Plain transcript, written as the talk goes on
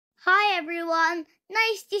Hi everyone,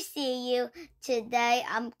 nice to see you. Today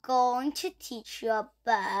I'm going to teach you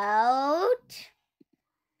about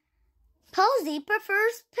Posy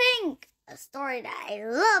Prefers Pink, a story that I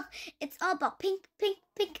love. It's all about pink, pink,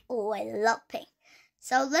 pink. Oh, I love pink.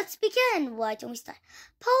 So let's begin. Why don't we start?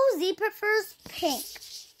 Posy prefers pink.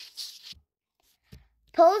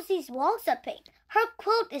 Posy's walls are pink. Her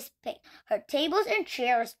quilt is pink. Her tables and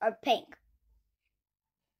chairs are pink.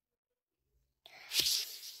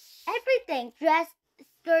 Everything, dress,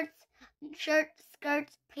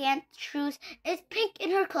 skirts, pants, shoes, is pink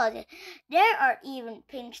in her closet. There are even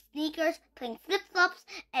pink sneakers, pink flip-flops,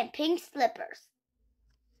 and pink slippers.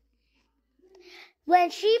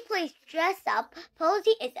 When she plays dress up,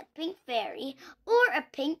 Posy is a pink fairy or a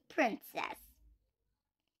pink princess.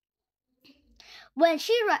 When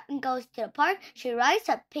she goes to the park, she rides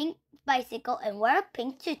a pink bicycle and wears a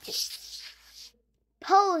pink tutu.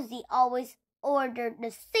 Posy always ordered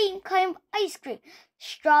the same kind of ice cream,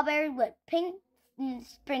 strawberry with pink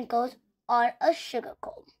sprinkles on a sugar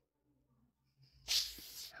cone.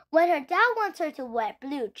 When her dad wants her to wear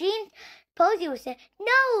blue jeans, Posy will say,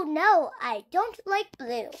 No, I don't like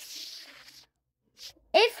blue.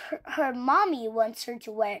 If her mommy wants her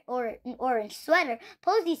to wear an orange sweater,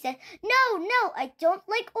 Posy says, No, I don't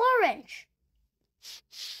like orange.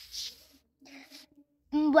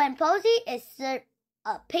 When Posy is served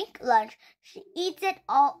a pink lunch, she eats it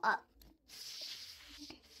all up.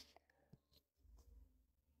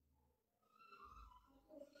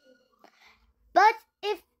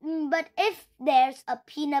 But if there's a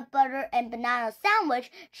peanut butter and banana sandwich,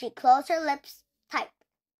 she closes her lips tight.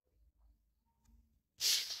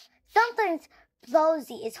 Sometimes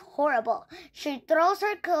Posy is horrible. She throws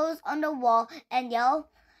her clothes on the wall and yells,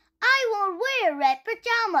 I won't wear red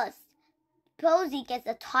pajamas. Posy gets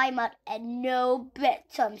a timeout and no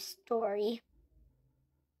bedtime story.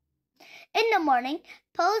 In the morning,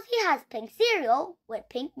 Posy has pink cereal with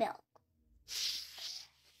pink milk.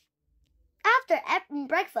 After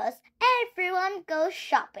breakfast, everyone goes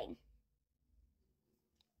shopping.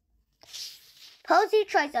 Posy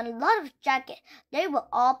tries on a lot of jackets. They were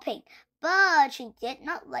all pink, but she did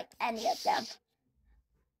not like any of them.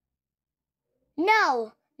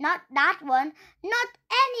 No, not that one, not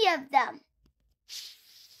any of them.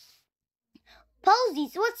 Posy,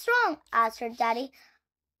 what's wrong? Asked her daddy.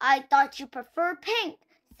 I thought you preferred pink,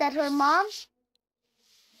 said her mom.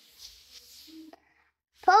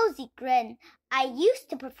 Posy grinned. I used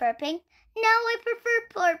to prefer pink. Now I prefer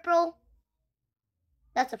purple.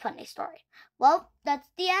 That's a funny story. Well, that's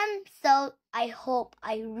the end. So I hope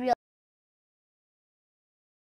I really